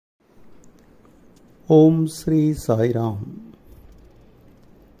Om Sri Sai Ram.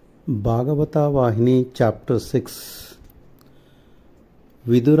 Bhagavatha Vahini Chapter-6.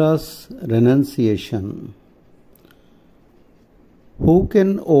 Vidura's Renunciation. Who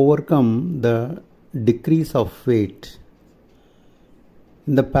can overcome the decrees of fate?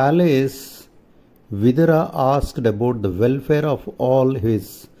 In the palace, Vidura asked about the welfare of all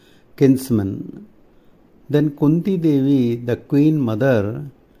his kinsmen. Then Kunti Devi, the queen mother,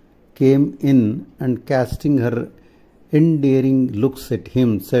 came in and casting her endearing looks at him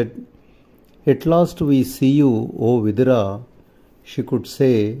said, "At last we see you, O Vidura." She could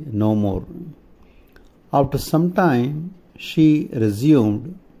say no more. After some time she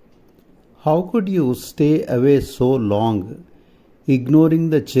resumed, "How could you stay away so long, ignoring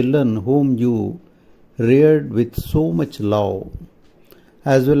the children whom you reared with so much love,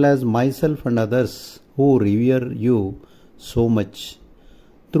 as well as myself and others who revere you so much?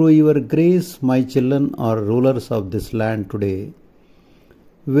 Through your grace, my children are rulers of this land today.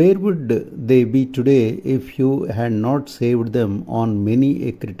 Where would they be today if you had not saved them on many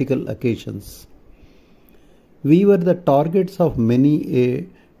a critical occasions? We were the targets of many a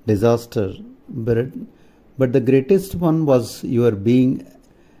disaster, but the greatest one was your being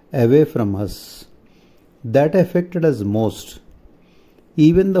away from us. That affected us most.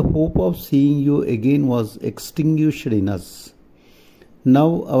 Even the hope of seeing you again was extinguished in us.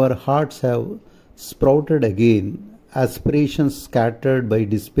 Now our hearts have sprouted again. Aspirations scattered by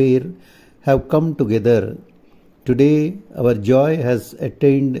despair have come together. Today our joy has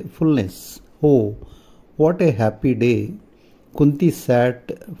attained fullness. Oh, what a happy day!" Kunti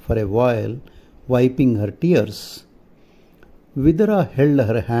sat for a while, wiping her tears. Vidura held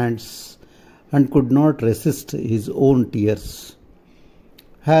her hands and could not resist his own tears.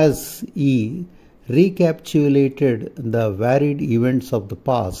 As he recapitulated the varied events of the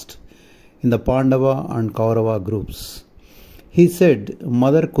past in the Pandava and Kaurava groups, he said,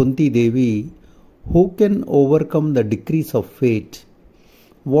 "Mother Kunti Devi, who can overcome the decrees of fate?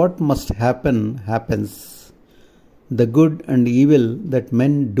 What must happen happens. The good and evil that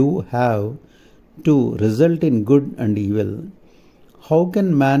men do have to result in good and evil. How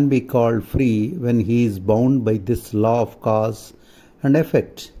can man be called free when he is bound by this law of cause and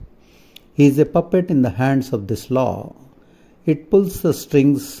effect? He is a puppet in the hands of this law. It pulls the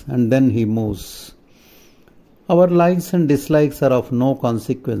strings and then he moves. Our likes and dislikes are of no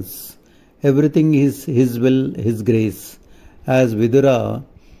consequence. Everything is his will, his grace." As Vidura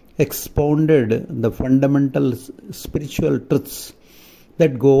expounded the fundamental spiritual truths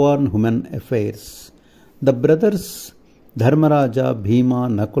that govern human affairs, the brothers Dharmaraja, Bhima,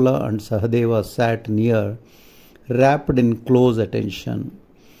 Nakula and Sahadeva sat near, wrapped in close attention.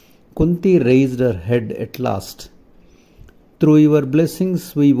 Kunti raised her head at last. "Through your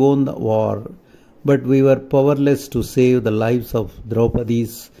blessings we won the war, but we were powerless to save the lives of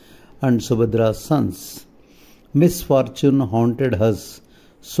Draupadi's and Subhadra's sons. Misfortune haunted us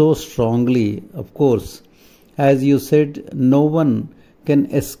so strongly. Of course, as you said, no one can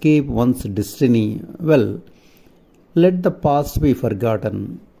escape one's destiny. Well, let the past be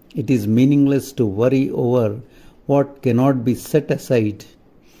forgotten. It is meaningless to worry over what cannot be set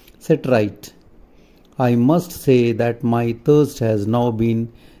right. I must say that my thirst has now been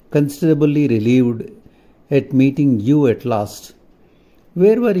considerably relieved at meeting you at last.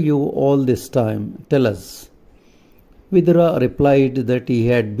 Where were you all this time? Tell us." Vidura replied that he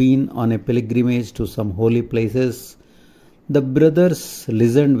had been on a pilgrimage to some holy places. The brothers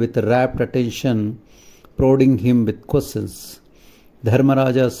listened with rapt attention, prodding him with questions.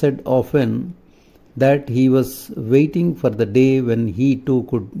 Dharmaraja said often that he was waiting for the day when he too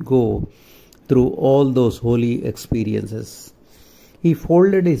could go through all those holy experiences. He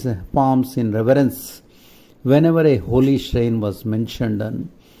folded his palms in reverence whenever a holy shrine was mentioned,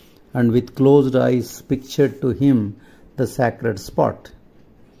 and with closed eyes pictured to him the sacred spot.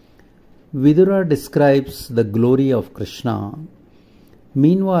 Vidura describes the glory of Krishna.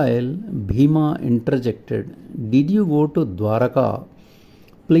 Meanwhile, Bhima interjected, "Did you go to Dwaraka?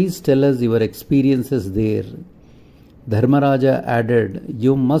 Please tell us your experiences there." Dharmaraja added,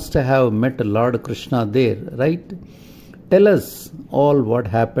 "You must have met Lord Krishna there, right? Tell us all what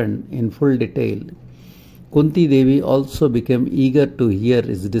happened in full detail." Kunti Devi also became eager to hear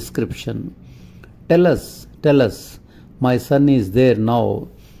his description. Tell us. My son is there now.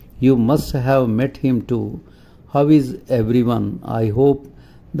 You must have met him too. How is everyone? I hope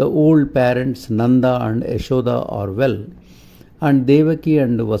the old parents Nanda and Yashoda are well. And Devaki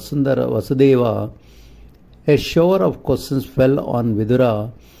and Vasudeva." A shower of questions fell on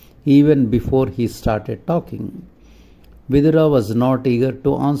Vidura even before he started talking. Vidura was not eager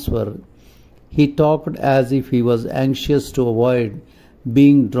to answer. He talked as if he was anxious to avoid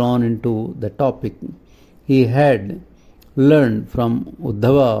being drawn into the topic. He had learned from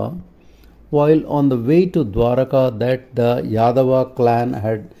Uddhava while on the way to Dwaraka that the Yadava clan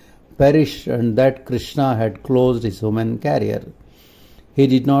had perished and that Krishna had closed his human career. He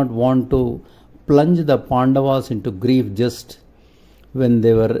did not want to plunge the Pandavas into grief just when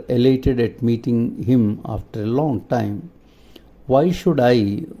they were elated at meeting him after a long time. Why should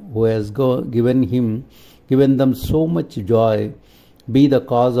I, who has given them so much joy, be the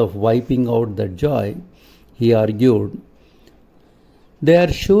cause of wiping out that joy? He argued. They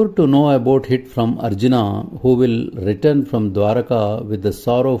are sure to know about it from Arjuna, who will return from Dwaraka with the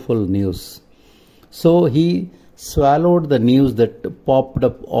sorrowful news. So he swallowed the news that popped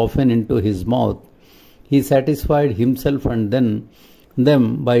up often into his mouth. He satisfied himself and then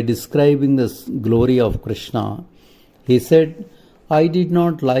them by describing the glory of Krishna. He said, I did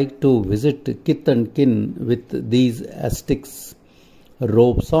not like to visit kith and kin with these ascetics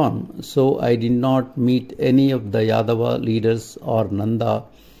robes on, so I did not meet any of the Yadava leaders or Nanda,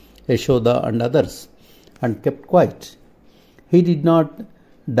 Yashoda and others, and kept quiet. He did not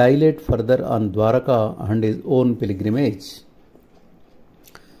dilate further on Dwaraka and his own pilgrimage.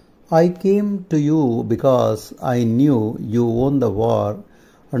 I came to you because I knew you won the war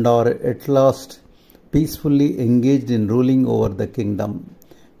and are at last peacefully engaged in ruling over the kingdom,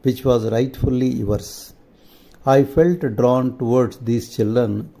 which was rightfully yours. I felt drawn towards these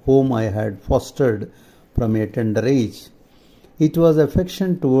children whom I had fostered from a tender age. It was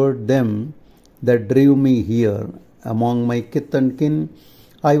affection toward them that drew me here. Among my kith and kin,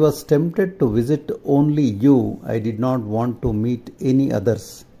 I was tempted to visit only you. I did not want to meet any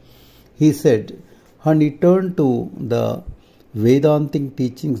others. He said, and he turned to the Vedantic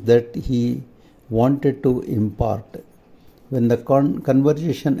teachings that he wanted to impart. When the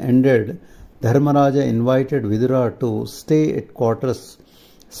conversation ended, Dharmaraja invited Vidura to stay at quarters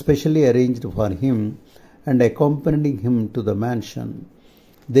specially arranged for him and accompanied him to the mansion.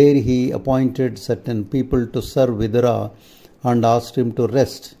 There he appointed certain people to serve Vidura and asked him to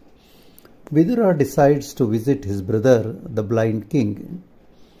rest. Vidura decides to visit his brother, the blind king.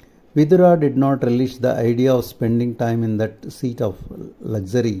 Vidura did not relish the idea of spending time in that seat of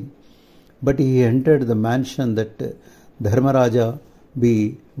luxury, but he entered the mansion that Dharmaraja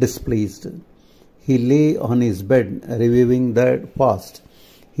be displeased. He lay on his bed, reviewing the past.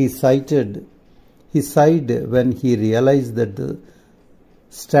 He sighed when he realized that the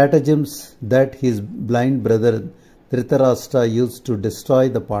stratagems that his blind brother Dhritarashtra used to destroy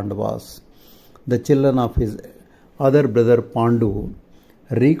the Pandavas, the children of his other brother Pandu,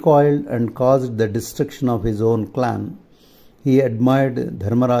 recoiled and caused the destruction of his own clan. He admired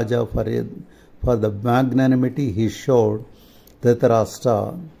Dharmaraja for the magnanimity he showed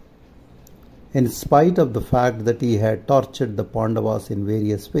Dhritarashtra, in spite of the fact that he had tortured the Pandavas in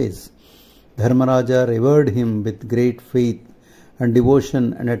various ways. Dharmaraja revered him with great faith and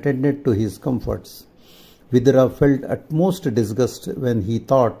devotion and attended to his comforts. Vidura felt utmost disgust when he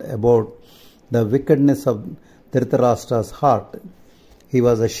thought about the wickedness of Dhritarashtra's heart. He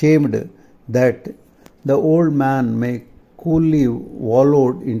was ashamed that the old man may coolly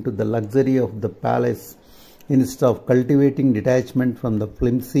wallowed into the luxury of the palace instead of cultivating detachment from the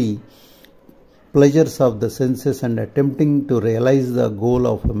flimsy pleasures of the senses and attempting to realize the goal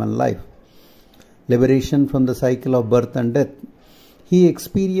of human life, liberation from the cycle of birth and death. He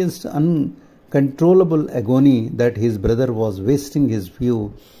experienced uncontrollable agony that his brother was wasting his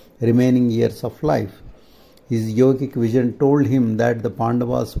few remaining years of life. His yogic vision told him that the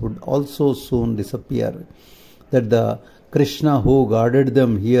Pandavas would also soon disappear, that the Krishna who guarded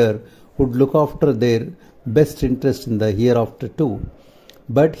them here would look after their best interest in the hereafter too.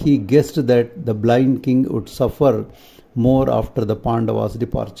 But he guessed that the blind king would suffer more after the Pandavas'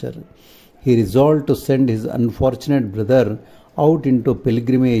 departure. He resolved to send his unfortunate brother out into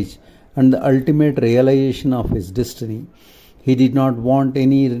pilgrimage and the ultimate realization of his destiny. He did not want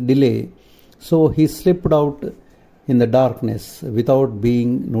any delay, so he slipped out in the darkness without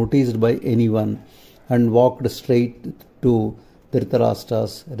being noticed by anyone and walked straight to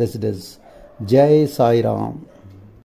Dhritarashtra's residence. Jai Sai Ram.